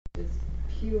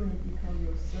secure and become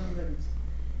your servant.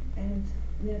 And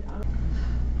let us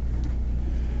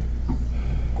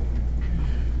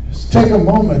just take a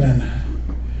moment and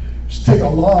just take a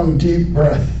long, deep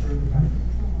breath.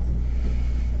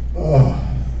 Oh,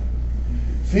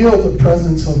 feel the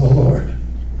presence of the Lord.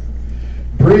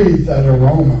 Breathe that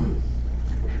aroma.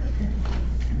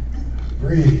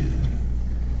 Breathe.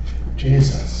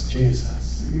 Jesus,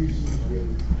 Jesus.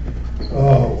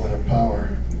 Oh, what a power.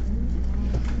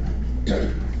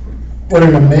 What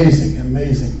an amazing,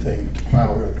 amazing thing, the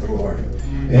power of the Lord.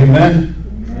 Amen.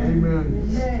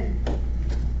 Amen.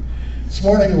 This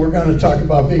morning we're going to talk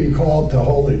about being called to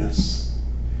holiness.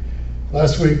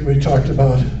 Last week we talked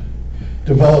about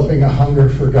developing a hunger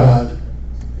for God.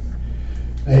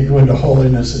 And go into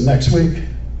holiness. And next week,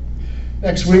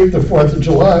 the 4th of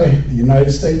July, the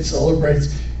United States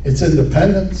celebrates its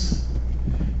independence.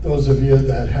 Those of you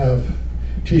that have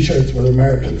t-shirts with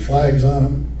American flags on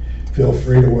them, feel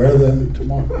free to wear them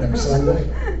next Sunday.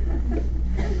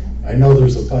 I know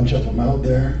there's a bunch of them out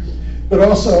there. But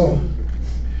also,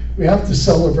 we have to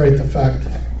celebrate the fact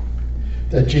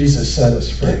that Jesus set us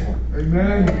free.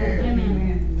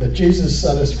 Amen. That Jesus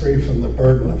set us free from the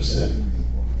burden of sin.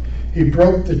 He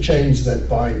broke the chains that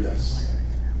bind us.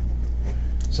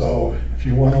 So if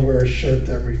you want to wear a shirt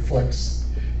that reflects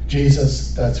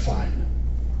Jesus, that's fine.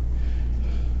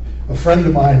 A friend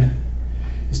of mine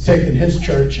is taking his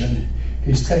church and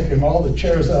he's taking all the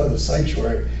chairs out of the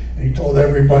sanctuary and he told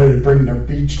everybody to bring their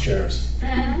beach chairs.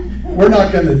 We're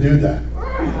not going to do that.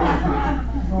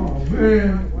 Oh,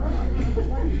 man.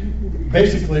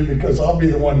 Basically because I'll be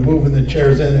the one moving the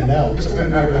chairs in and out, so we're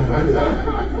not going to do that.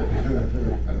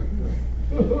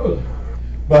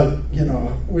 But, you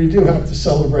know, we do have to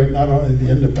celebrate not only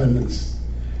the independence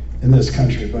in this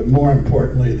country, but more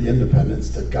importantly, the independence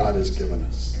that God has given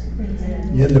us.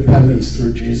 The independence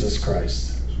through Jesus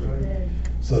Christ.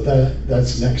 So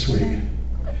that's next week.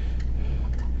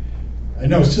 I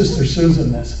know Sister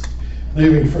Susan is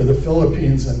leaving for the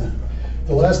Philippines, and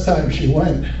the last time she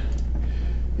went,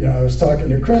 you know, I was talking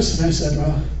to Chris, and I said,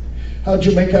 well, how'd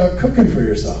you make out cooking for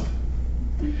yourself?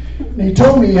 And he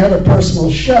told me he had a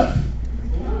personal chef.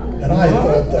 And I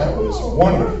thought that was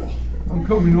wonderful. I'm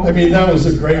coming over. I mean, that was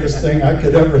the greatest thing I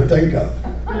could ever think of.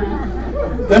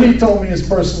 Then he told me his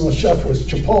personal chef was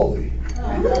Chipotle.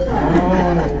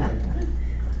 Oh.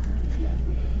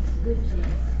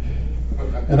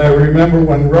 And I remember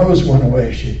when Rose went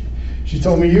away, she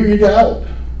told me, you eat out.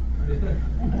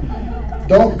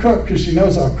 Don't cook, because she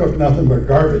knows I'll cook nothing but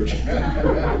garbage.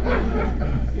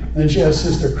 Then she has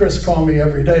Sister Chris call me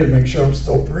every day to make sure I'm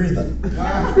still breathing.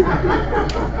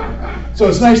 So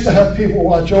it's nice to have people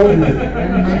watch over me.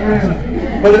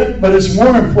 But it's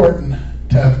more important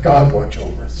to have God watch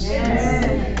over us.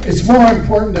 It's more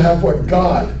important to have what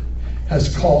God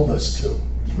has called us to.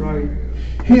 That's right.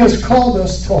 He has called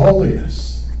us to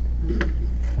holiness.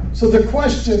 So the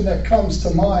question that comes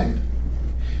to mind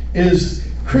is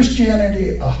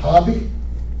Christianity a hobby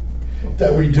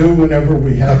that we do whenever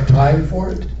we have time for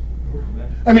it?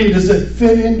 I mean, does it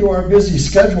fit into our busy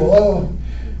schedule? Oh,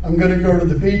 I'm going to go to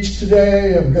the beach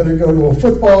today. I'm going to go to a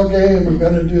football game. I'm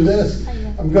going to do this.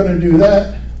 I'm going to do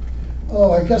that.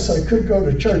 Oh, I guess I could go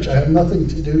to church. I have nothing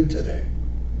to do today.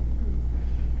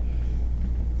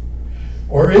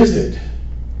 Or is it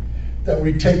that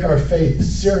we take our faith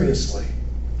seriously?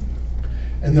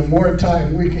 And the more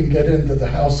time we can get into the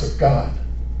house of God,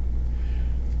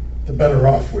 the better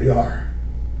off we are.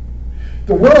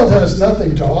 The world has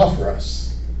nothing to offer us.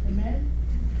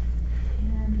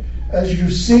 As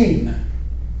you've seen,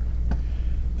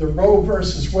 the Roe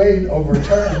versus Wade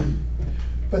overturned,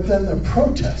 but then the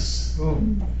protests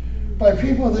by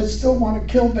people that still want to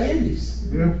kill babies.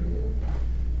 Yeah.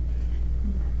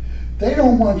 They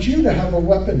don't want you to have a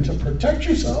weapon to protect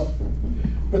yourself,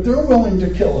 but they're willing to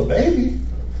kill a baby.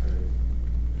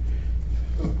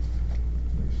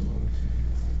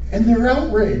 And they're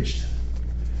outraged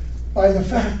by the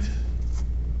fact,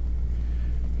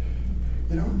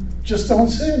 you know, just don't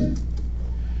sin.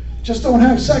 Just don't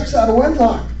have sex out of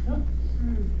wedlock.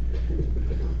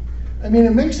 I mean,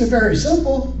 it makes it very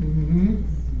simple. Mm-hmm.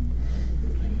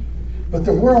 But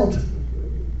the world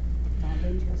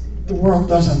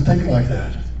doesn't think like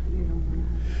that.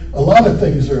 A lot of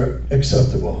things are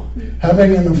acceptable.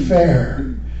 Having an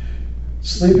affair,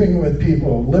 sleeping with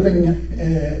people, living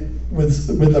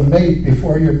with a mate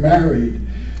before you're married,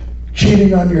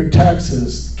 cheating on your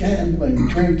taxes, gambling,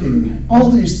 drinking,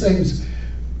 all these things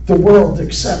the world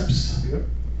accepts.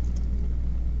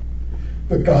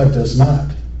 But God does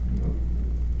not.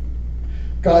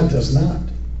 God does not.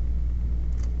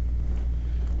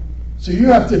 So you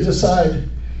have to decide,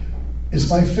 Is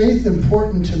my faith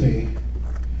important to me?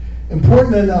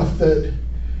 Important enough that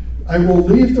I will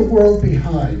leave the world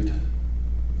behind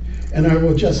and I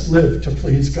will just live to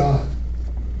please God?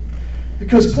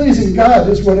 Because pleasing God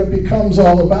is what it becomes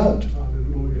all about.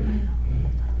 Hallelujah.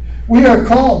 We are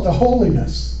called to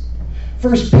holiness.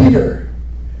 1 Peter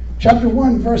chapter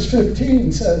 1, verse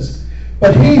 15 says,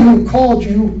 "But he who called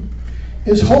you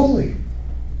is holy.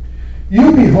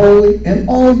 You be holy in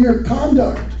all your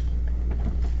conduct."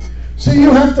 So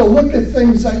you have to look at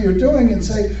things that you're doing and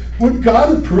say, would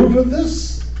God approve of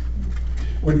this?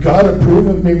 Would God approve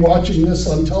of me watching this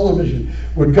on television?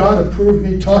 Would God approve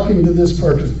me talking to this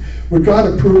person? Would God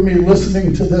approve me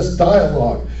listening to this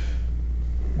dialogue?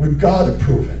 Would God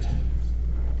approve it?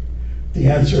 The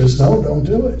answer is no, don't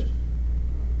do it.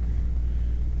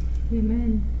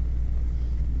 Amen.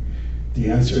 The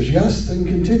answer is yes, then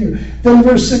continue. Then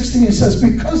verse 16 he says,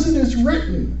 because it is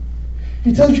written.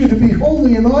 He tells you to be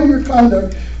holy in all your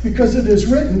conduct, because it is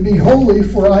written, be holy,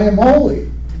 for I am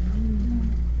holy.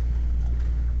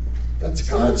 That's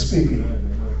God speaking.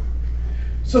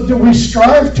 So do we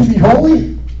strive to be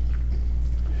holy?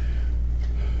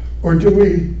 Or do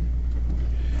we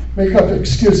make up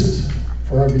excuses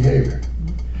for our behavior?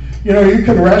 You know, you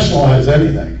can rationalize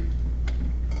anything.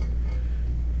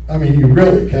 I mean, you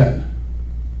really can.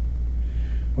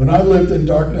 When I lived in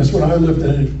darkness, when I lived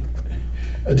in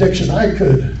addiction, I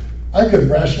could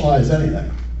rationalize anything.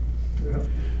 Yeah.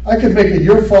 I could make it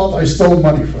your fault I stole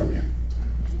money from you.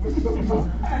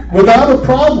 Without a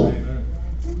problem.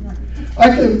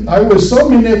 I was so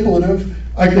manipulative,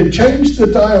 I could change the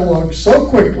dialogue so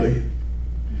quickly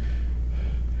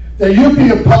that you'd be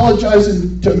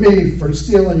apologizing to me for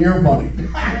stealing your money.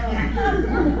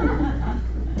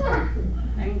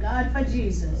 Thank God for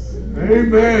Jesus.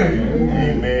 Amen.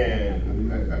 Amen.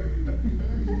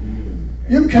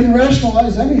 You can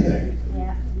rationalize anything.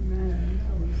 Yeah.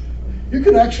 You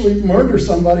could actually murder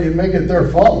somebody and make it their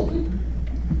fault.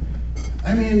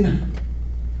 I mean,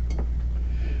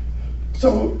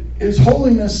 so is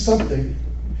holiness something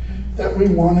that we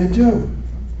want to do?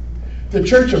 The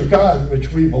Church of God,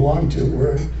 which we belong to,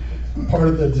 we're part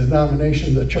of the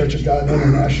denomination, the Church of God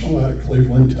International out of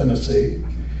Cleveland, Tennessee.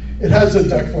 It has a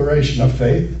declaration of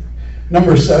faith.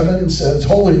 Number 7 says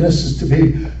holiness is to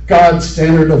be God's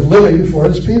standard of living for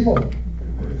his people.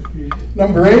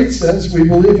 Number 8 says we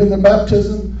believe in the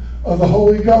baptism of the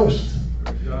Holy Ghost,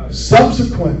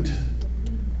 subsequent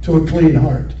to a clean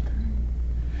heart.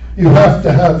 You have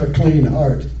to have a clean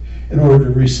heart in order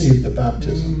to receive the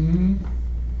baptism.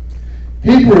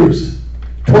 Hebrews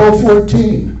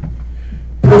 12:14.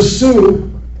 Pursue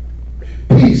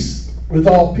peace with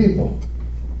all people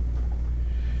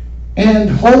and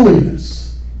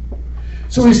holiness.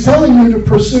 So he's telling you to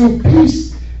pursue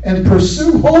peace and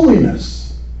pursue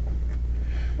holiness,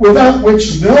 without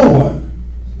which no one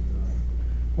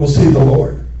will see the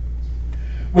Lord.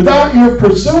 Without your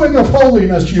pursuing of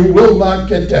holiness, you will not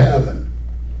get to heaven.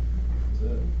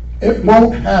 It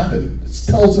won't happen. It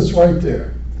tells us right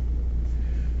there.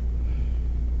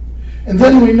 And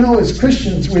then we know as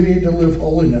Christians we need to live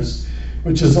holiness,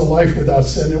 which is a life without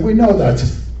sin. And we know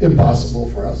that's impossible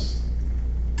for us.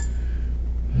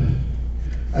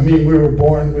 I mean, we were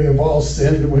born, we have all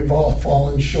sinned, and we've all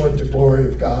fallen short the glory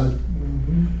of God.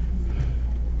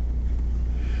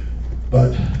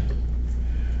 But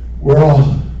we're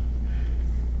all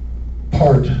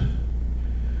part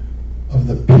of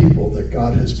the people that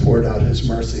God has poured out his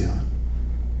mercy on.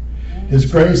 His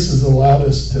grace has allowed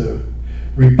us to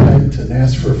repent and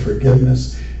ask for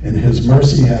forgiveness, and his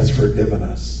mercy has forgiven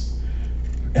us.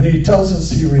 And he tells us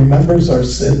he remembers our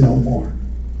sin no more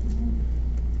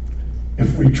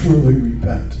if we truly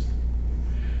repent.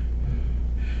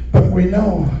 But we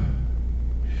know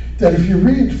that if you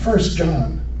read 1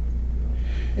 John,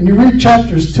 and you read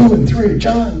chapters 2 and 3,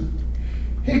 John,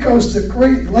 he goes to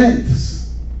great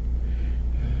lengths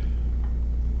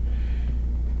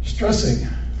stressing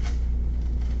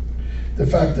the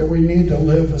fact that we need to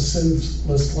live a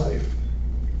sinless life.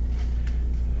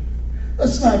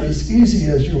 That's not as easy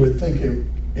as you would think it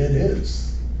is.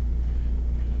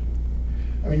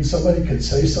 I mean, somebody could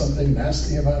say something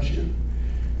nasty about you,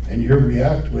 and you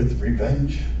react with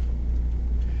revenge.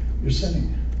 You're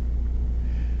sinning.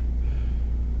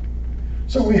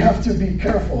 So we have to be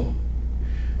careful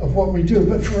of what we do.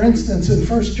 But for instance, in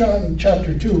 1 John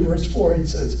chapter 2, verse 4, he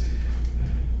says,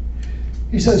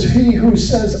 he who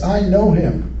says, I know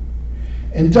him,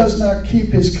 and does not keep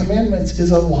his commandments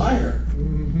is a liar.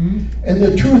 And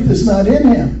the truth is not in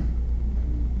him.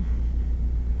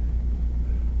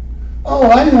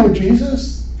 Oh, I know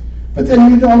Jesus, but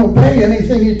then you don't obey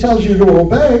anything he tells you to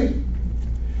obey.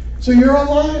 So you're a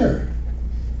liar.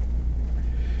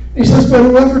 but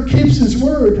whoever keeps his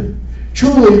word,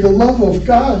 truly the love of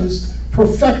God is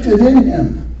perfected in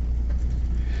him.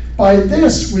 By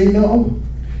this we know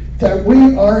that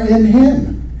we are in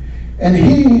him, and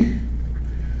he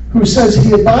who says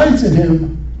he abides in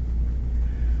him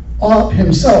ought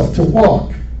himself to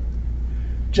walk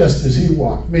just as he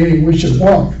walked, meaning we should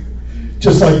walk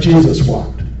just like Jesus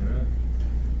walked.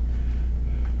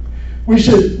 We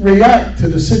should react to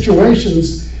the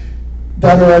situations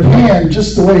that are at hand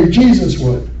just the way Jesus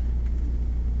would.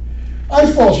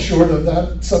 I fall short of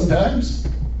that sometimes,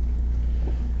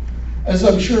 as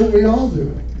I'm sure we all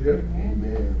do. Yep.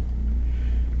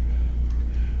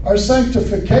 Our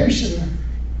sanctification,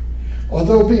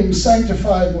 although being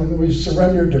sanctified when we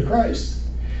surrender to Christ,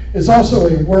 is also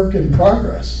a work in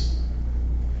progress.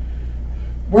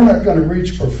 We're not going to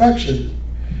reach perfection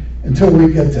until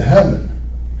we get to heaven.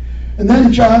 And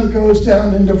then John goes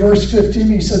down into verse 15.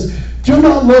 He says, do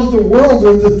not love the world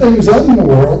or the things of the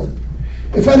world.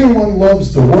 If anyone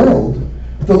loves the world,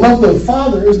 the love of the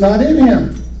Father is not in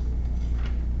him.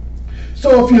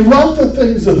 So if you love the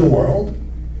things of the world,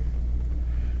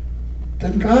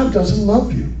 then God doesn't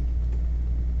love you.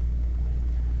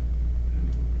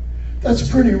 That's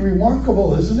pretty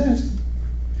remarkable, isn't it?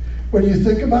 When you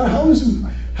think about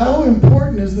how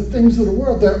important is the things of the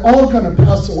world. They're all going to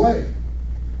pass away.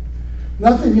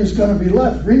 Nothing is going to be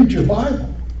left. Read your Bible.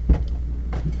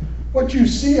 What you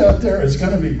see out there is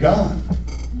going to be gone.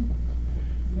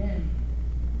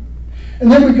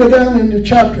 And then we go down into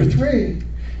chapter 3,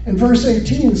 and verse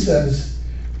 18 says,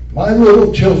 my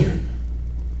little children,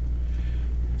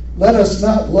 let us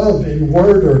not love in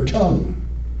word or tongue,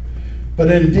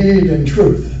 but in deed and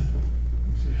truth.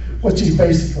 What's he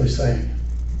basically saying?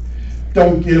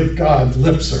 Don't give God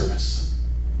lip service.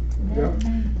 Yep.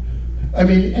 I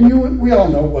mean, and we all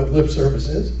know what lip service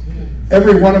is.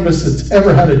 Every one of us that's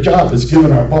ever had a job has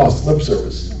given our boss lip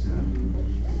service.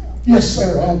 Yes,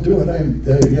 sir, I'll do it.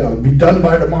 I'll be done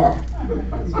by tomorrow.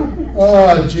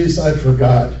 Oh, jeez, I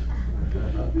forgot.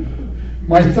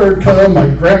 My third cousin, my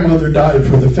grandmother died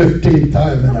for the 15th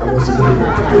time, and I wasn't able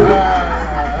to do it.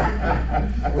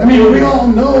 I mean, we all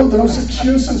know those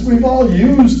excuses. We've all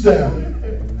used them.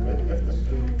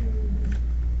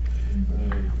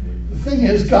 The thing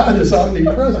is, God is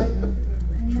omnipresent.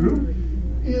 True.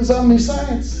 He is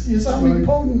omniscience. He is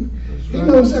omnipotent. He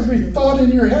knows every thought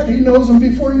in your head. He knows them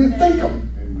before you think them.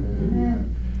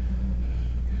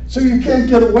 So you can't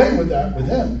get away with that with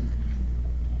him.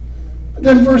 And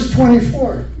then verse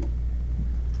 24.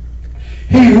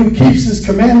 He who keeps his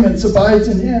commandments abides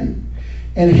in him,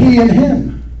 and he in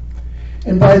him.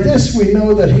 And by this we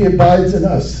know that he abides in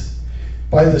us,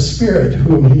 by the Spirit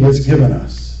whom he has given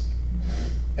us.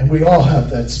 And we all have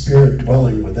that Spirit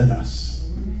dwelling within us.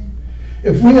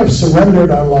 If we have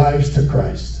surrendered our lives to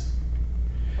Christ,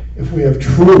 if we have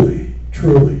truly,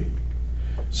 truly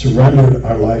surrendered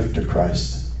our life to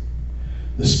Christ,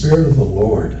 the Spirit of the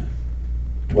Lord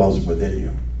dwells within you.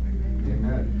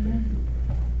 Amen.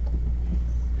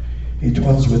 He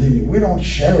dwells within you. We don't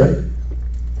share it.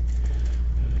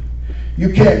 You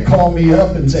can't call me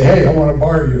up and say, hey, I want to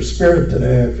borrow your spirit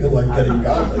today. I feel like getting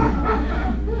godly.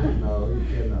 No, you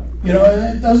cannot. You know,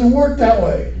 it doesn't work that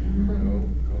way. No.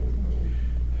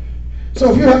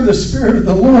 So if you have the Spirit of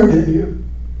the Lord in you,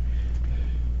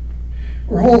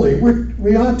 we're holy.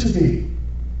 We ought to be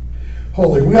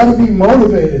holy. We ought to be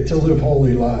motivated to live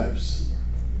holy lives.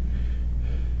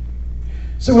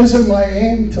 So is it my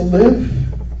aim to live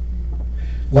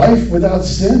life without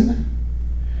sin?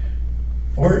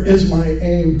 Or is my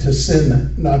aim to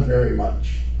sin not very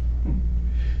much?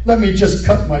 Let me just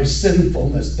cut my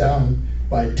sinfulness down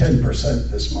by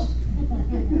 10% this month.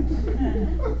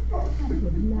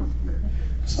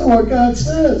 That's not what God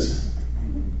says.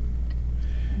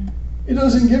 He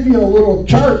doesn't give you a little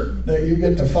chart that you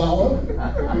get to follow.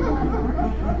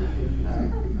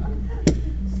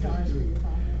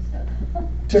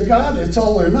 To God, it's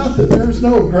all or nothing. There's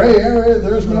no gray area.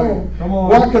 There's no Come on.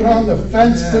 walking on the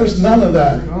fence. Yeah. There's none of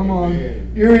that. Come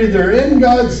on. You're either in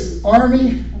God's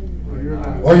army Well, you're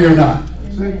not. or you're not.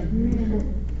 That's it.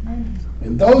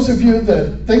 And those of you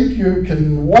that think you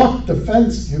can walk the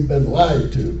fence, you've been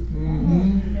lied to.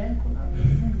 Mm-hmm.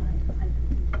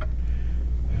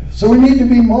 So we need to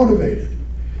be motivated.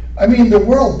 I mean, the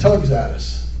world tugs at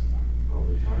us.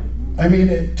 I mean,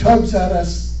 it tugs at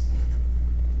us.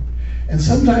 And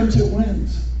sometimes it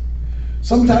wins.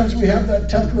 Sometimes we have that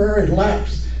temporary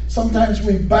lapse. Sometimes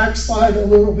we backslide a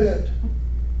little bit.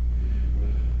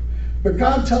 But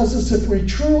God tells us if we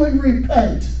truly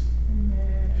repent,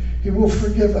 He will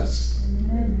forgive us.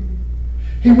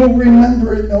 He will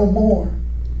remember it no more.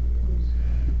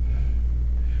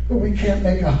 But we can't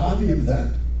make a hobby of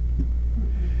that.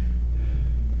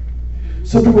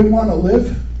 So do we want to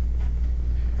live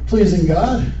pleasing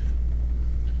God?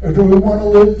 Or do we want to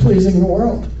live pleasing the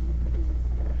world?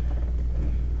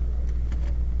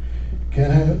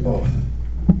 Can't have it both.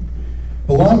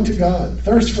 Belong to God.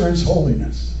 Thirst for His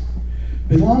holiness.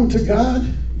 Belong to God.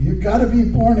 You've got to be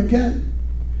born again.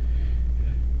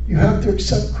 You have to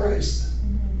accept Christ.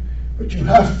 But you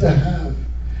have to have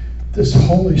this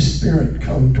Holy Spirit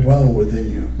come dwell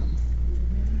within you.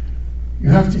 You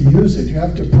have to use it. You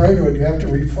have to pray to it. You have to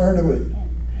refer to it.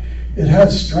 It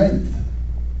has strength.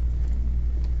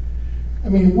 I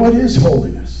mean, what is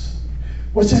holiness?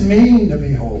 What's it mean to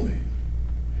be holy?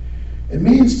 It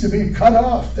means to be cut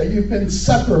off, that you've been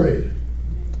separated.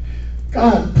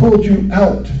 God pulled you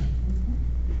out.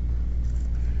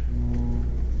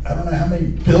 I don't know how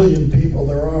many billion people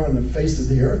there are on the face of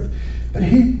the earth, but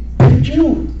He picked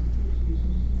you.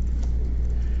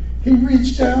 He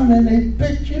reached down and He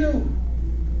picked you.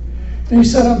 And He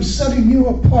said, I'm setting you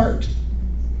apart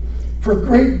for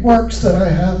great works that I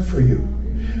have for you.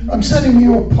 I'm setting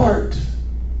you apart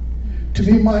to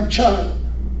be my child.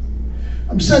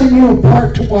 I'm setting you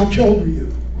apart to watch over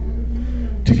you,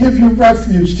 to give you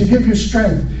refuge, to give you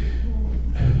strength.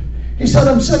 He said,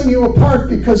 I'm setting you apart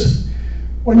because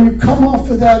when you come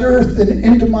off of that earth and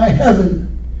into my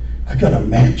heaven, I got a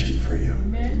mansion for you.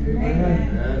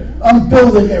 Amen. I'm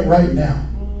building it right now.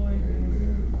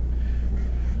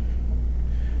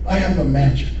 I have a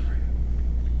mansion for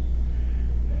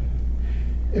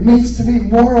you. It means to be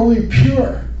morally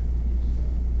pure.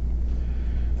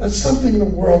 That's something the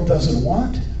world doesn't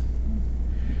want.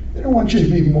 They don't want you to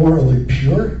be morally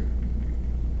pure.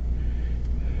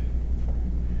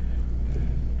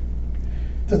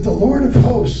 That the Lord of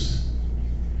hosts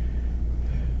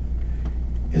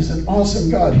is an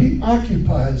awesome God. He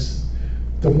occupies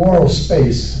the moral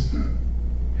space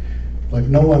like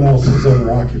no one else has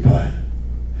ever occupied.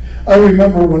 I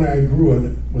remember when I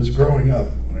was growing up.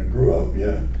 When I grew up,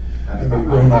 yeah. I haven't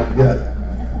grown up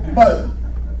yet. But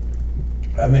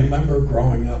I remember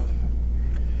growing up,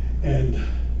 and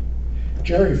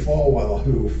Jerry Falwell,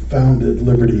 who founded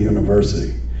Liberty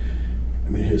University, I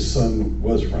mean, his son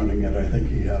was running it. I think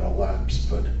he had a lapse,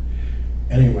 but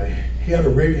anyway, he had a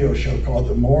radio show called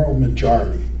The Moral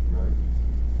Majority.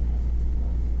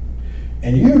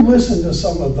 And you listen to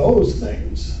some of those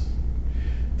things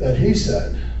that he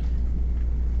said,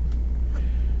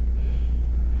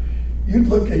 you'd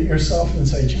look at yourself and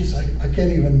say, geez, I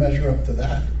can't even measure up to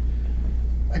that.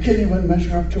 I can't even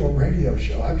measure up to a radio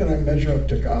show. How can I measure up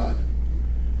to God?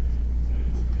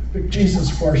 But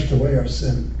Jesus washed away our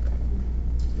sin.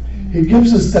 He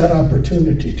gives us that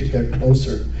opportunity to get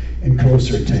closer and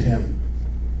closer to Him.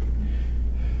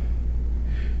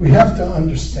 We have to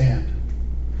understand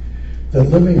that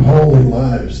living holy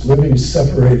lives, living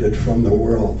separated from the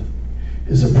world,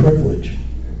 is a privilege.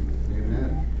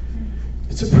 Amen.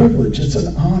 It's a privilege. It's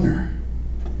an honor.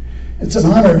 It's an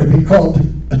honor to be called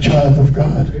a child of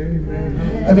God.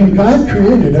 Amen. I mean, God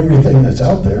created everything that's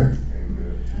out there.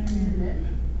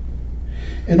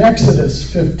 In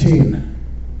Exodus 15,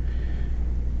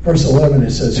 verse 11,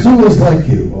 it says, who is like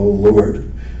you, O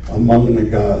Lord, among the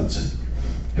gods?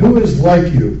 Who is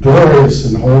like you,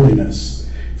 glorious in holiness,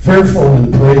 fearful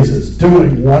in praises,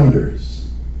 doing wonders?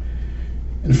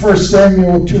 In 1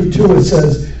 Samuel 2:2 it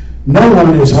says, no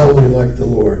one is holy like the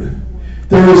Lord.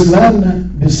 There is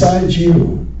none besides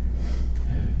you,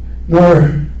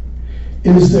 nor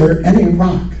is there any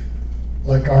rock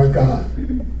like our God.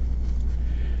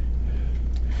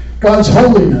 God's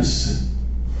holiness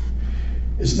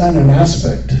is not an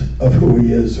aspect of who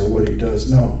He is or what He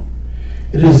does. No.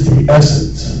 It is the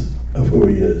essence of who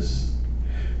He is.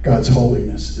 God's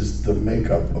holiness is the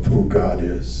makeup of who God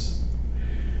is.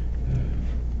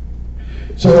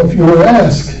 So if you were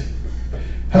asked,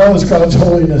 how is God's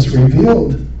holiness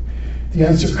revealed? The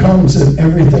answer comes in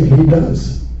everything He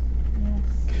does.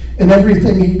 In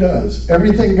everything He does.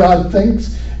 Everything God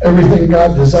thinks, everything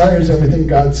God desires, everything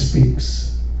God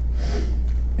speaks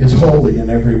is holy in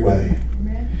every way.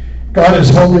 God is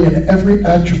holy in every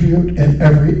attribute and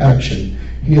every action.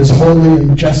 He is holy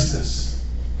in justice.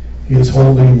 He is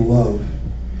holy in love.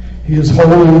 He is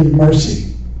holy in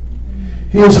mercy.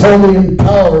 He is holy in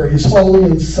power. He's holy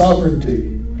in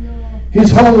sovereignty.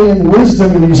 He's holy in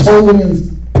wisdom, and He's holy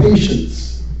in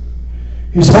patience.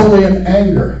 He's holy in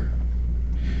anger.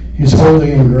 He's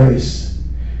holy in grace.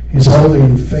 He's holy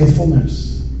in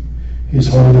faithfulness. He's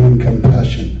holy in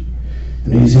compassion.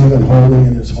 And He's even holy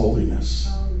in His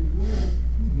holiness.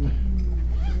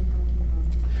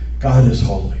 God is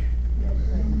holy.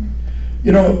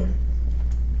 You know,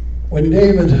 when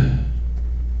David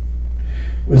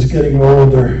was getting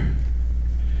older,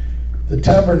 the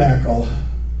tabernacle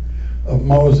of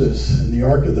Moses and the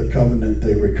Ark of the Covenant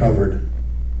they recovered.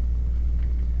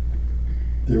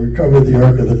 They recovered the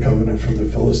Ark of the Covenant from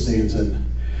the Philistines, and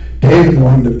David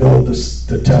wanted to build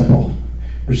the temple,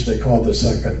 which they called the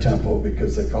second temple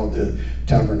because they called the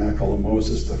tabernacle of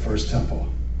Moses the first temple.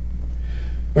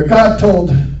 But God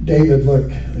told David, look,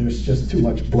 there's just too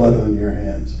much blood on your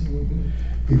hands.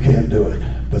 You can't do it,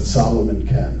 but Solomon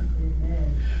can.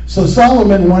 So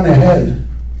Solomon went ahead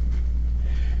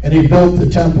and he built the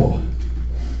temple.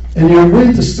 And you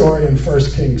read the story in 1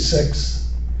 Kings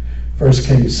 6, 1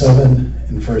 Kings 7,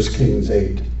 and 1 Kings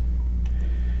 8.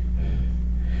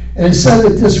 And it said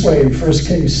it this way in 1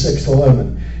 Kings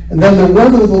 6:11. And then the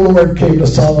word of the Lord came to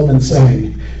Solomon,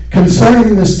 saying,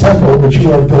 concerning this temple which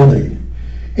you are building,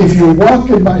 if you walk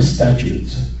in my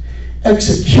statutes,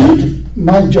 execute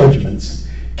my judgments,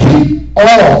 keep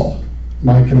all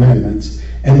my commandments,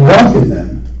 and walk in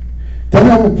them, then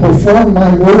I will perform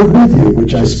my word with you,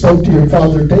 which I spoke to your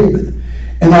father David,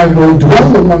 and I will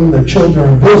dwell among the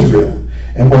children of Israel,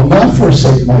 and will not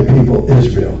forsake my people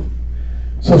Israel.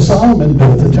 So Solomon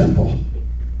built the temple,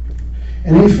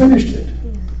 and he finished it.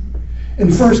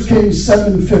 In 1 Kings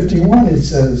 7:51 it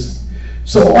says,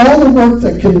 so all the work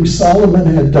that King Solomon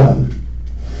had done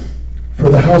for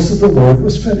the house of the Lord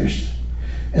was finished.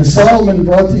 And Solomon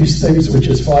brought these things which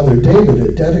his father David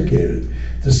had dedicated,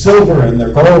 the silver and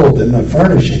the gold and the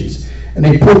furnishings, and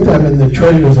he put them in the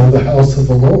treasures of the house of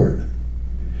the Lord.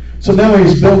 So now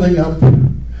he's building up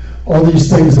all these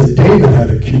things that David had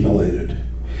accumulated,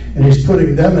 and he's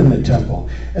putting them in the temple.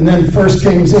 And then 1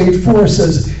 Kings 8:4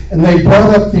 says, and they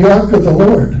brought up the ark of the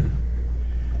Lord,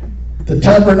 the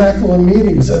tabernacle of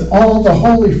meetings, and all the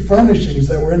holy furnishings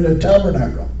that were in the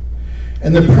tabernacle.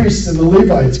 And the priests and the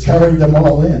Levites carried them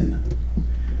all in.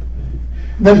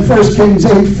 Then 1 Kings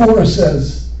 8:4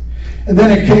 says, and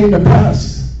then it came to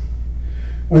pass,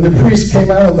 when the priests came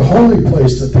out of the holy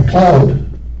place, that the cloud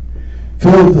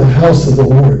filled the house of the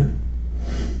Lord.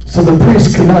 So the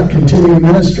priests could not continue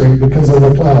ministering because of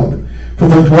the cloud, for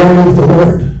the glory of the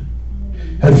Lord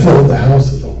had filled the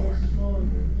house of the Lord.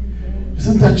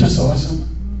 Isn't that just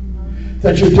awesome?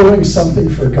 That you're doing something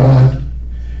for God.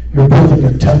 You're building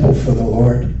a temple for the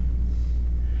Lord.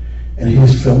 And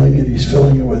he's filling it. He's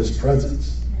filling it with his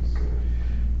presence.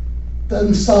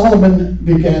 Then Solomon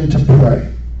began to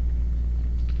pray.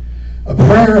 A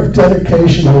prayer of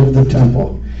dedication over the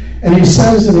temple. And he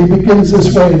says, and he begins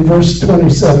this way in verse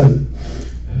 27.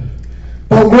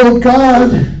 But will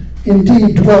God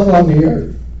indeed dwell on the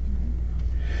earth?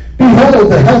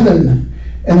 Behold, the heaven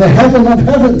and the heaven of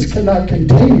heavens cannot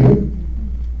contain you.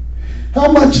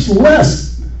 How much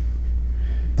less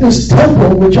this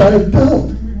temple which I have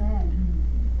built?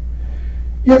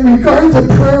 Yet regard the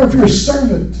prayer of your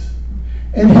servant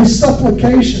and his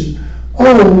supplication,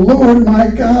 O Lord my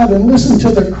God, and listen to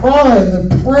the cry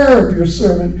and the prayer of your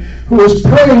servant who is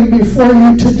praying before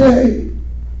you today,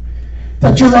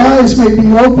 that your eyes may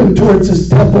be open towards his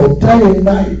temple day and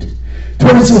night,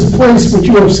 towards his place which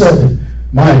you have said,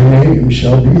 my name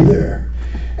shall be there.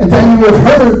 And then you have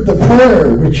heard the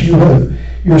prayer which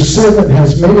your servant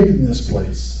has made in this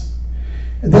place.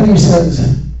 And then he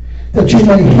says, that you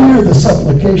may hear the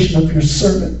supplication of your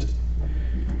servant,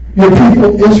 your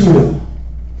people Israel.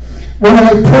 When I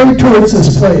pray towards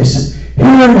this place,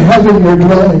 here in heaven your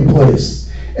dwelling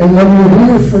place, and when you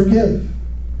hear, forgive.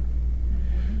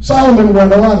 Solomon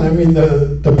went on. I mean,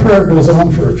 the prayer goes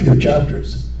on for a few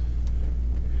chapters.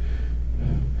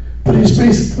 But he's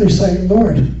basically saying,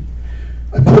 Lord,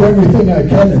 I put everything I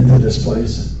can into this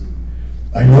place.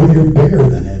 I know you're bigger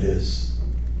than it is.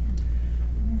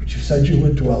 But you said you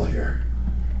would dwell here.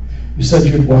 You said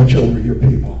you'd watch over your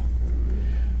people.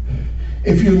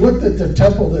 If you looked at the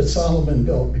temple that Solomon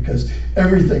built, because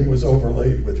everything was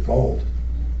overlaid with gold.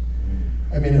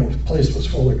 I mean, the place was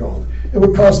full of gold. It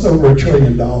would cost over $1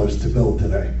 trillion to build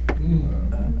today.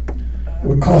 It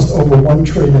would cost over $1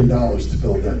 trillion to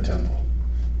build that temple.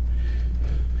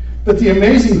 But the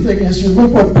amazing thing is, you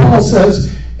look what Paul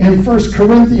says in 1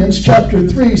 Corinthians chapter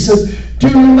 3. He says, do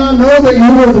you not know that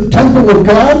you are the temple of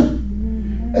God?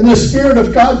 And the Spirit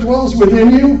of God dwells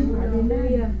within you?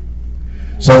 Hallelujah.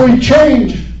 So we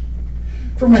change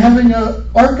from having an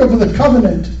Ark of the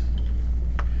Covenant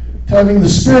to having the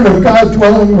Spirit of God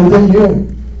dwelling within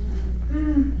you.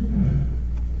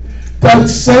 That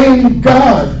same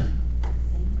God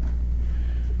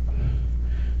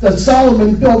that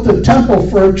Solomon built a temple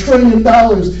for $1 trillion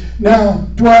now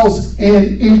dwells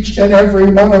in each and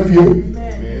every one of you.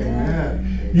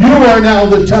 Amen. You are now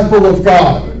the temple of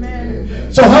God.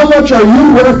 Amen. So how much are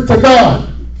you worth to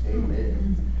God?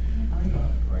 Amen.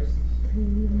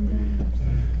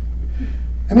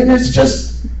 I mean, it's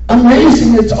just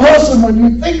amazing. It's awesome when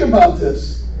you think about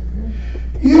this.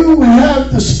 You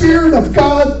have the Spirit of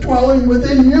God dwelling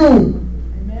within you.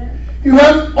 Amen. You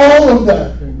have all of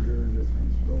that.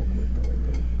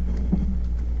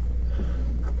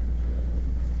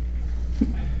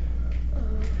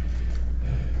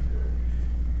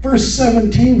 Verse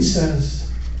 17 says,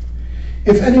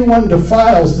 if anyone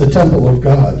defiles the temple of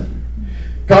God,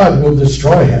 God will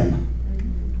destroy him.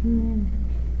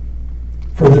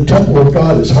 For the temple of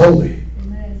God is holy.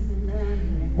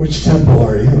 Which temple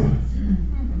are you?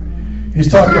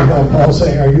 He's talking about Paul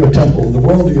saying, are you a temple of the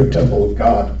world or are you a temple of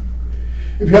God?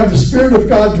 If you have the Spirit of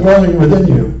God dwelling within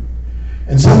you,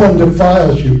 and someone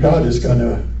defiles you, God is going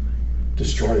to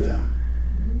destroy them.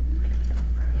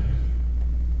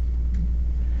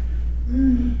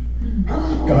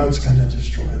 God's going to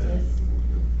destroy them.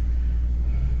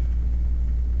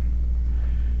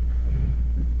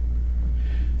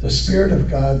 The Spirit of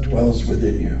God dwells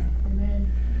within you.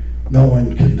 Amen. No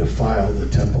one can defile the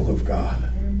temple of God.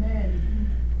 Amen.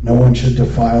 No one should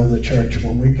defile the church.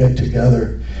 When we get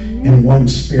together in one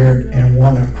spirit, in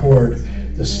one accord,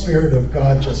 the Spirit of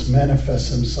God just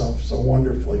manifests himself so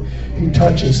wonderfully. He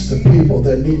touches the people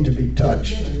that need to be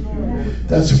touched.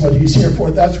 That's what he's here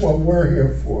for. That's what we're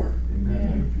here for.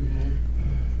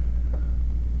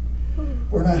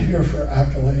 We're not here for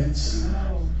accolades.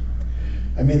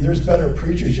 I mean, there's better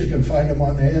preachers, you can find them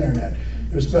on the internet.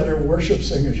 There's better worship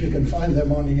singers, you can find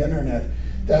them on the internet.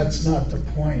 That's not the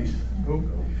point.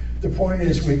 The point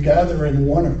is we gather in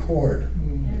one accord.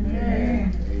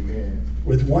 Amen.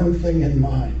 With one thing in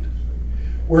mind,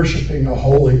 worshiping a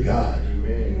holy God,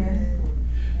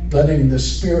 letting the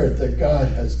Spirit that God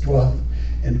has dwelt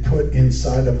and put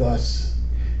inside of us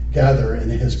gather in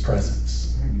his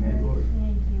presence.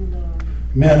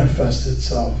 Manifest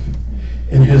itself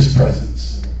in his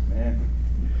presence.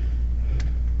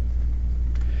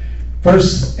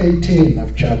 Verse 18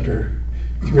 of chapter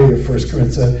 3 of 1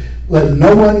 Corinthians said, let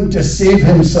no one deceive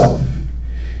himself.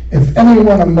 If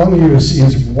anyone among you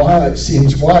seems wise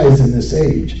in this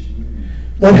age,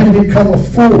 let him become a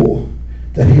fool,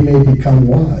 that he may become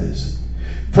wise.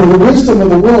 For the wisdom of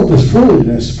the world is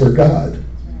foolishness for God.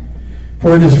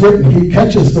 For it is written, he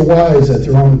catches the wise at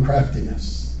their own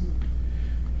craftiness.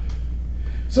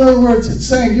 So in other words, it's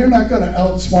saying you're not going to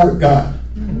outsmart God.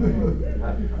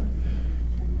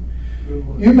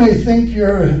 You may think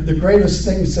you're the greatest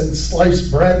thing since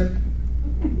sliced bread.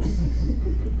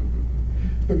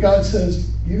 But God says,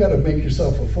 you got to make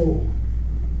yourself a fool.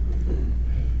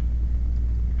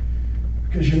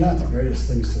 Because you're not the greatest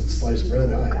thing since sliced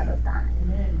bread. I am.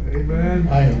 Amen.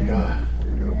 I am God.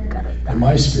 And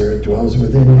my Spirit dwells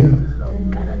within you.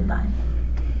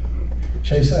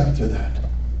 Chase after that.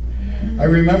 I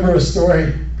remember a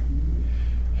story.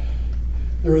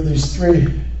 There were these three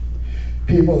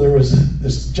people. There was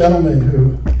this gentleman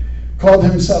who called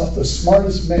himself the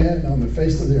smartest man on the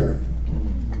face of the earth.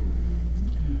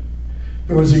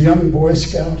 There was a young Boy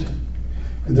Scout,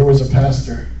 and there was a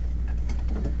pastor.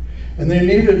 And they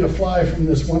needed to fly from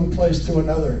this one place to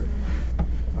another.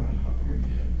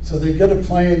 So they get a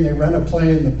plane, they rent a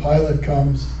plane, the pilot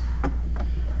comes.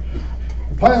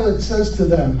 The pilot says to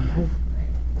them,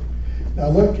 now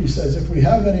look, he says, if we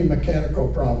have any mechanical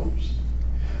problems,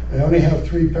 I only have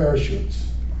 3 parachutes.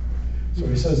 So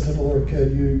he says to the little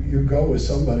kid, you go with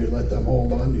somebody, let them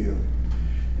hold on to you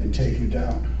and take you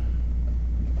down.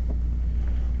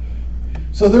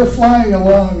 So they're flying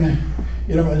along,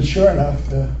 and sure enough,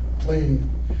 the plane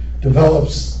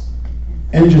develops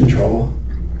engine trouble.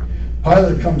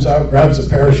 Pilot comes out, grabs a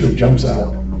parachute, jumps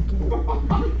out.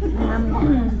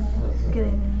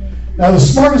 Now the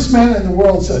smartest man in the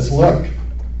world says, look,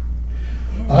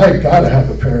 I gotta have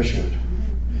a parachute.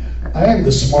 I am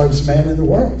the smartest man in the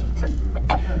world.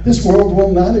 This world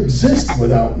will not exist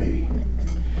without me.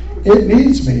 It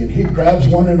needs me. And he grabs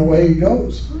one and away he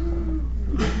goes.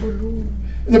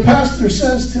 The pastor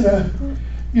says to the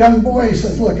young boy, he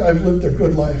says, look, I've lived a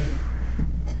good life.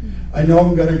 I know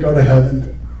I'm going to go to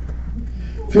heaven.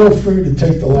 Feel free to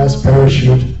take the last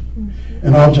parachute,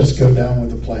 and I'll just go down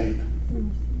with the plane.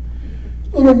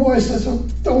 The little boy says, oh,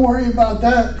 don't worry about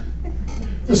that.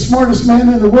 The smartest man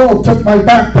in the world took my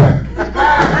backpack.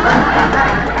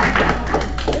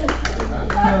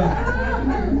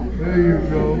 There you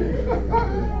go.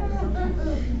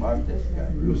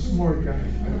 Real smart guy.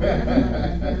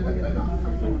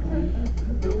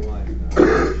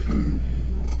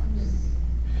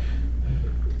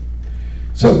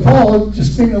 So Paul,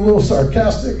 just being a little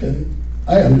sarcastic, and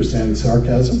I understand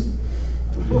sarcasm,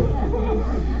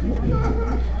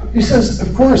 he says,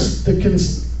 of course, the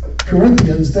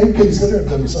Corinthians, they considered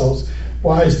themselves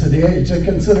wise to the age. They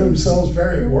consider themselves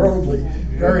very worldly,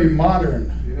 very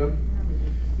modern. Yep.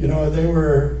 You know, they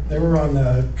were on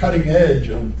the cutting edge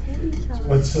of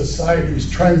what society's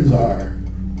trends are.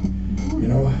 You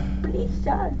know,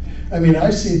 I mean, I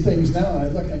see things now and I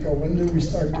look and I go, when did we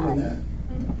start doing that?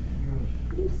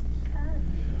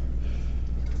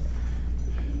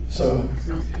 So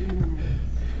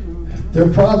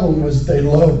their problem was they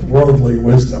loved worldly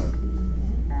wisdom.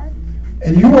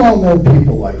 And you all know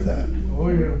people like that. Oh,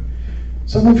 yeah.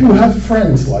 Some of you have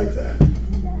friends like that,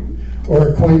 or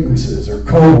acquaintances, or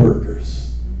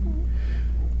co-workers.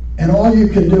 And all you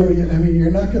can do, I mean,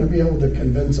 you're not going to be able to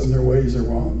convince them their ways are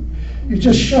wrong. You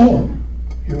just show them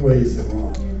your ways are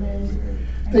wrong.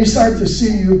 They start to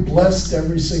see you blessed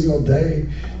every single day.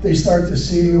 They start to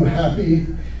see you happy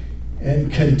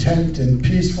and content and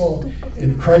peaceful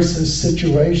in crisis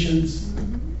situations.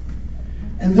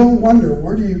 And they'll wonder,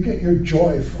 where do you get your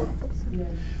joy from?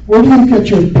 Where do you get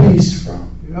your peace from?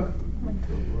 Yep.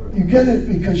 You get it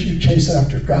because you chase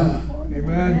after God.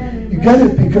 Amen. You get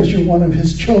it because you're one of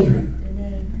His children.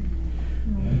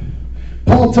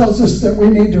 Paul tells us that we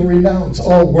need to renounce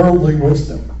all worldly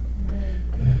wisdom,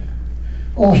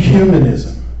 all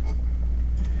humanism.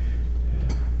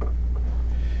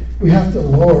 We have to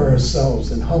lower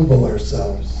ourselves and humble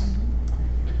ourselves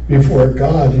before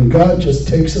God, and God just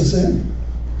takes us in.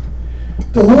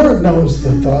 The Lord knows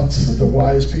the thoughts of the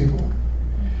wise people,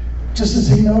 just as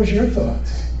He knows your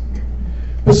thoughts.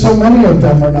 But so many of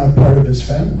them are not part of His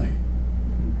family.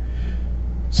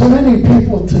 So many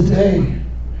people today,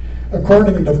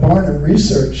 according to Barna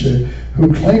Research,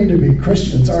 who claim to be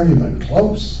Christians aren't even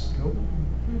close.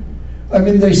 I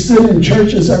mean, they sit in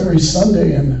churches every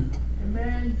Sunday, and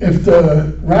if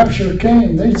the rapture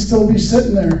came, they'd still be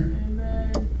sitting there.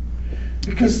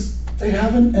 Because they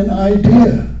haven't an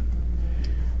idea.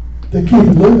 They keep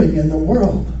living in the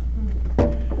world.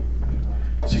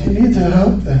 So you need to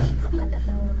help them.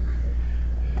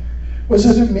 What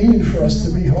does it mean for us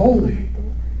to be holy?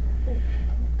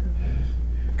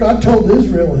 God told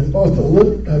Israel in both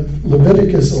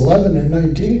Leviticus 11 and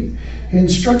 19, He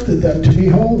instructed them to be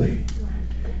holy.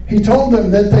 He told them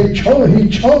that He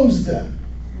chose them.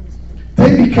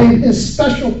 They became His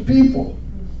special people.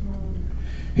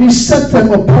 He set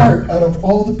them apart out of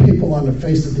all the people on the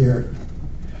face of the earth.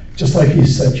 Just like He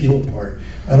set you apart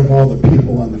out of all the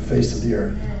people on the face of the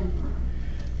earth.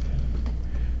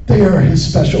 They are His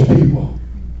special people.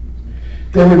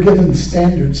 They were given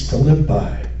standards to live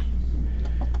by.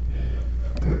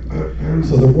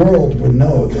 So the world would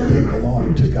know that they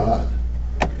belong to God.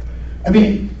 I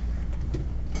mean,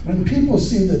 when people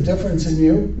see the difference in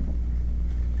you,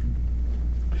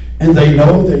 and they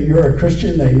know that you're a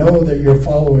Christian, they know that you're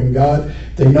following God,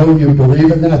 they know you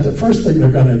believe in that, the first thing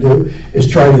they're going to do is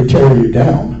try to tear you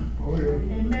down. Oh, yeah.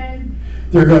 Amen.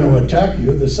 They're going to attack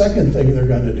you. The second thing they're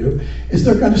going to do is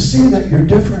they're going to see that you're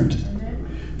different.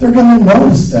 They're going to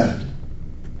notice that.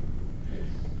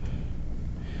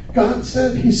 God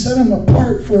said He set them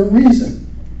apart for a reason.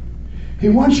 He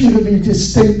wants you to be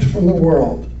distinct from the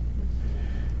world.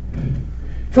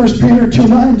 1 Peter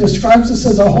 2:9 describes us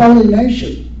as a holy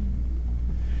nation.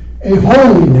 A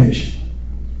holy nation.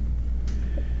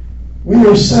 We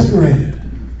are separated.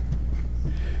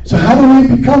 So how do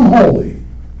we become holy?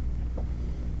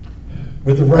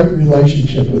 With the right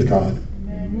relationship with God.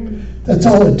 That's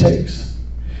all it takes.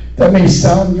 That may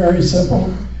sound very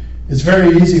simple. It's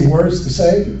very easy words to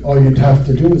say. All you'd have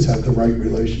to do is have the right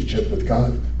relationship with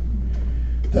God.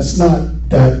 That's not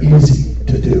that easy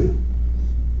to do.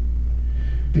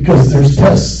 Because there's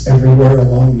tests everywhere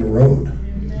along the road.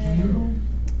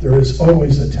 There is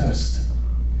always a test.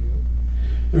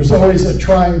 There's always a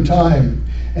trying time.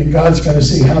 And God's going to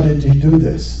see, how did He do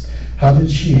this? How did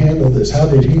she handle this? How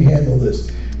did he handle this?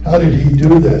 How did he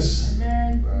do this?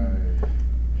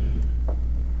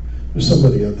 There's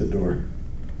somebody at the door.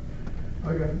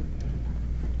 Okay.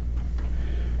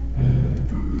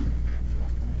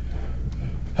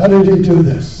 How did he do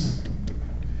this?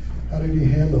 How did he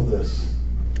handle this?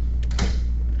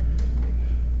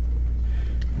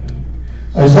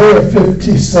 Isaiah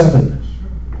 57.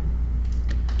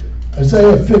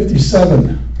 Isaiah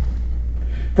 57,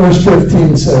 verse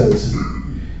 15 says,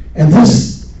 and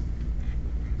this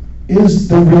is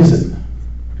the reason.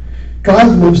 God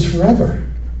lives forever,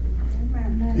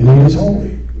 and He is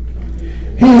holy.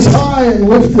 He is high and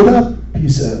lifted up, He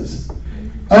says.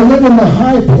 I live in the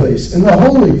high place, in the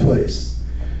holy place,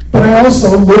 but I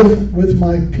also live with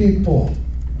my people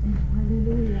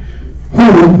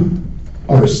who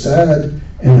are sad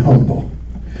and humble.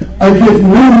 I give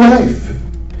new life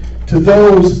to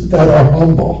those that are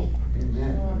humble.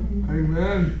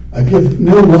 Amen. I give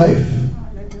new life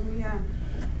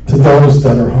those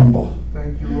that are humble.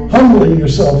 Thank you, Lord. Humbling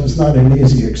yourself is not an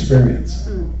easy experience.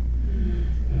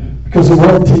 Because the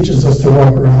world teaches us to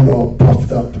walk around all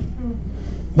puffed up.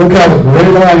 Look how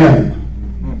great I am.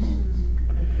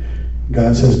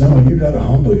 God says, no, you got to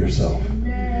humble yourself.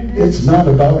 It's not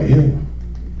about you.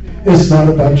 It's not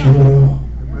about you at all.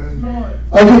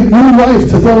 I give new life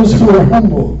to those who are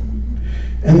humble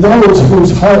and those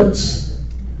whose hearts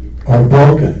are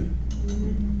broken.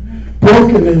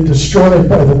 Broken and destroyed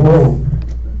by the world.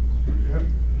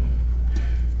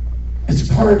 It's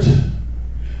part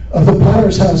of the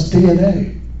Potter's House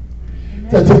DNA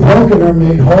that the broken are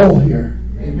made whole here.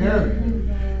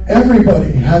 Amen.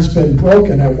 Everybody has been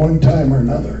broken at one time or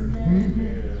another.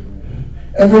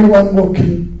 Everyone will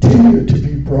continue to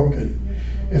be broken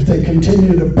if they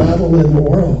continue to battle in the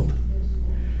world.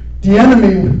 The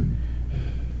enemy,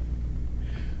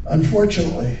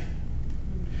 unfortunately,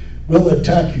 will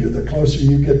attack you. The closer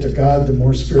you get to God, the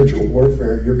more spiritual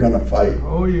warfare you're going to fight.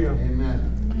 Oh, yeah.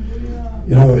 Amen.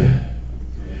 You know,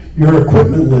 your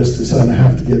equipment list is going to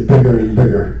have to get bigger and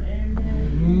bigger,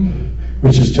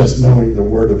 which is just knowing the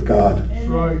Word of God. That's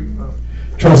right.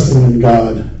 Trusting in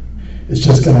God is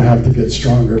just going to have to get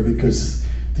stronger because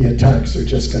the attacks are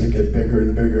just going to get bigger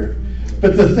and bigger.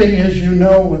 But the thing is, you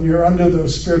know when you're under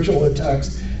those spiritual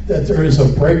attacks that there is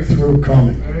a breakthrough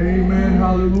coming. Amen.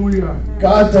 Hallelujah.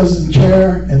 God doesn't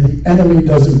care and the enemy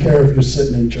doesn't care if you're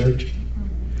sitting in church.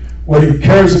 What he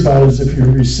cares about is if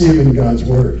you're receiving God's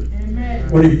Word.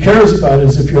 What he cares about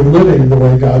is if you're living the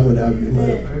way God would have you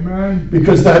live. Amen.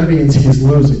 Because that means he's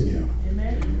losing you.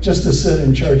 Just to sit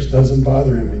in church doesn't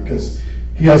bother him because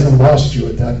he hasn't lost you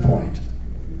at that point.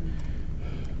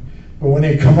 But when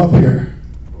you come up here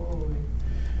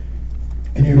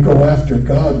and you go after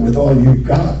God with all you've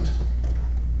got,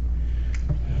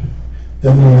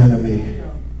 then the enemy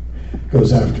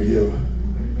goes after you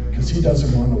because he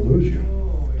doesn't want to lose you.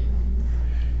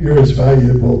 You're as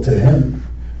valuable to him,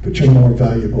 but you're more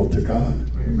valuable to God.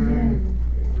 Amen.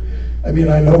 I mean,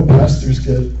 I know pastors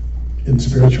get in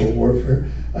spiritual warfare.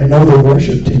 I know the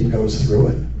worship team goes through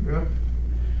it. Yep.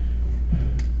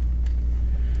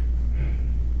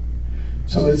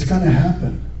 So it's going to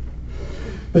happen.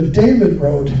 But David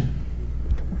wrote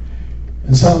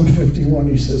in Psalm 51,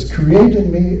 he says, create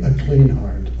in me a clean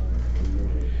heart,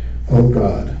 O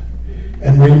God,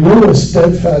 and renew a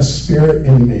steadfast spirit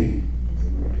in me.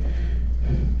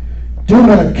 Do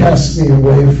not cast me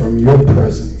away from your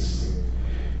presence,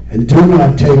 and do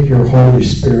not take your Holy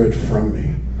Spirit from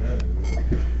me.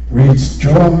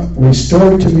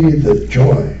 Restore to me the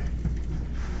joy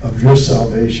of your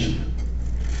salvation,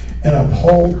 and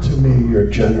uphold to me your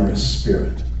generous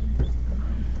spirit.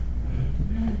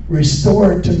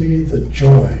 Restore to me the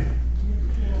joy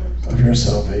of your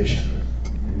salvation.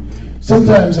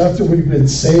 Sometimes after we've been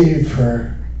saved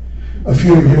for a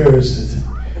few years, it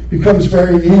becomes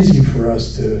very easy for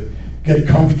us to get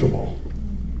comfortable.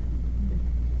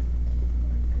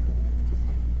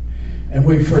 And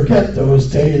we forget those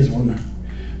days when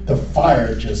the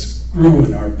fire just grew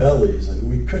in our bellies and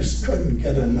we just couldn't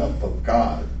get enough of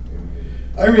God.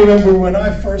 I remember when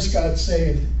I first got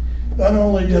saved, not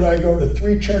only did I go to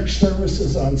 3 church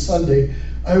services on Sunday,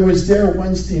 I was there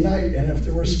Wednesday night, and if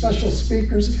there were special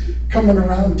speakers coming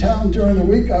around town during the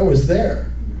week, I was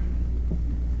there.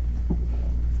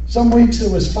 Some weeks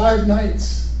it was 5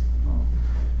 nights.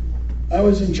 I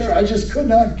was in church. I just could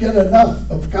not get enough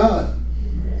of God.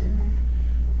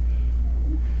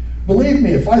 Believe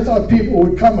me, if I thought people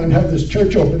would come and have this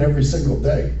church open every single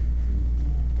day,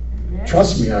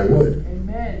 trust me, I would.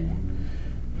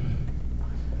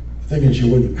 The thing is,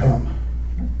 you wouldn't come.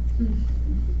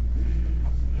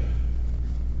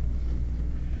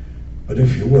 But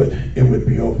if you would, it would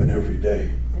be open every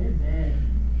day.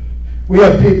 We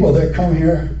have people that come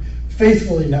here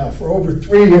faithfully now for over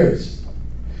 3 years,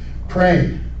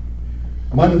 praying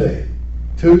Monday,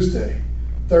 Tuesday,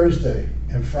 Thursday,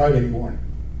 and Friday morning.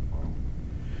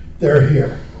 They're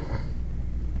here.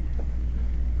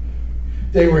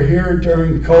 They were here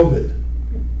during COVID.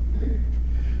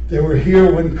 They were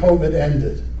here when COVID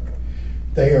ended.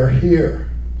 They are here.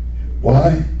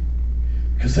 Why?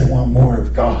 Because they want more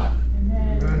of God.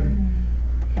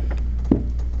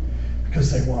 Because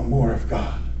they want more of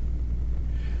God.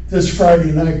 This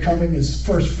Friday night coming is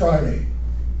First Friday.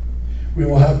 We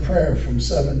will have prayer from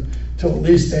 7 till at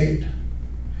least 8,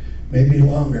 maybe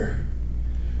longer.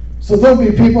 So there'll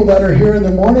be people that are here in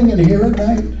the morning and here at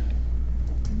night.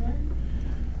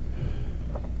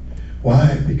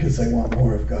 Why? Because they want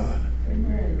more of God.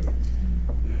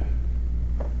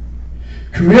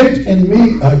 Create in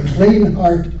me a clean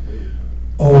heart,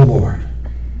 O Lord.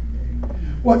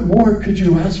 What more could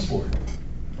you ask for?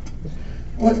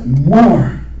 What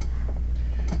more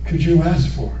could you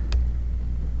ask for?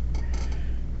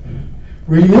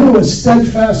 Renew a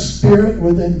steadfast spirit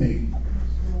within me.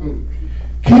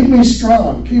 Keep me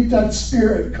strong. Keep that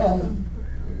spirit coming.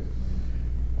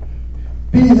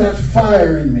 Be that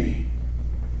fire in me.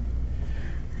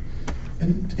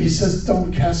 And he says,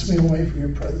 don't cast me away from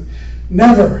your presence.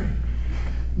 Never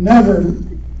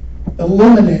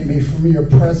eliminate me from your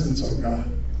presence, oh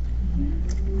God.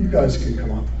 You guys can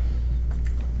come up.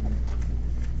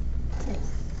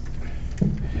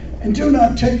 And do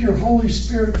not take your Holy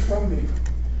Spirit from me.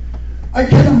 I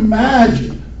can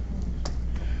imagine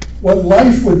what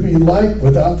life would be like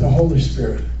without the Holy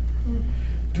Spirit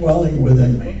dwelling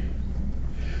within me.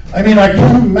 I mean, I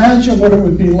can't imagine what it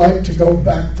would be like to go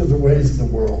back to the ways of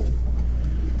the world.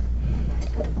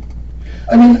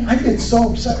 I mean, I get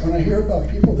so upset when I hear about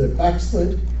people that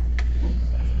backslid.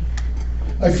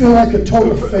 I feel like a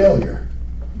total failure.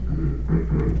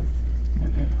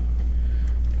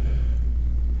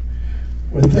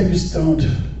 When things don't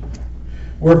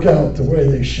work out the way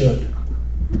they should.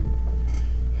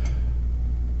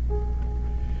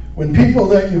 When people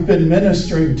that you've been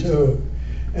ministering to,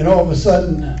 and all of a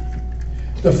sudden,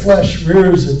 the flesh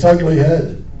rears its ugly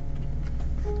head.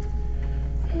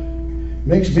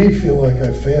 Makes me feel like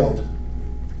I failed.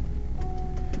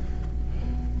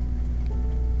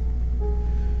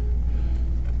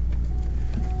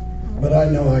 But I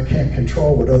know I can't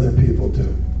control what other people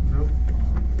do.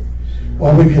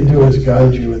 All we can do is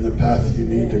guide you in the path you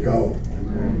need to go.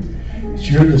 It's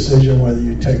your decision whether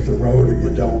you take the road or you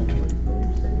don't.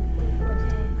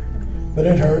 But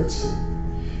it hurts.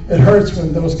 It hurts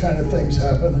when those kind of things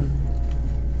happen.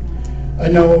 I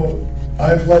know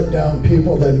I've let down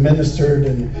people that ministered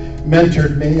and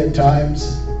mentored me at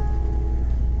times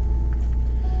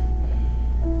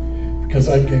because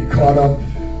I'd get caught up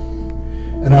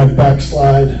and I'd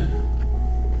backslide.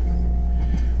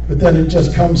 But then it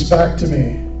just comes back to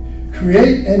me.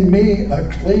 Create in me a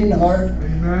clean heart.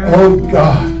 Amen. Oh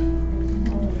God.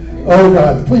 Oh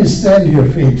God, please stand to your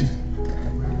feet.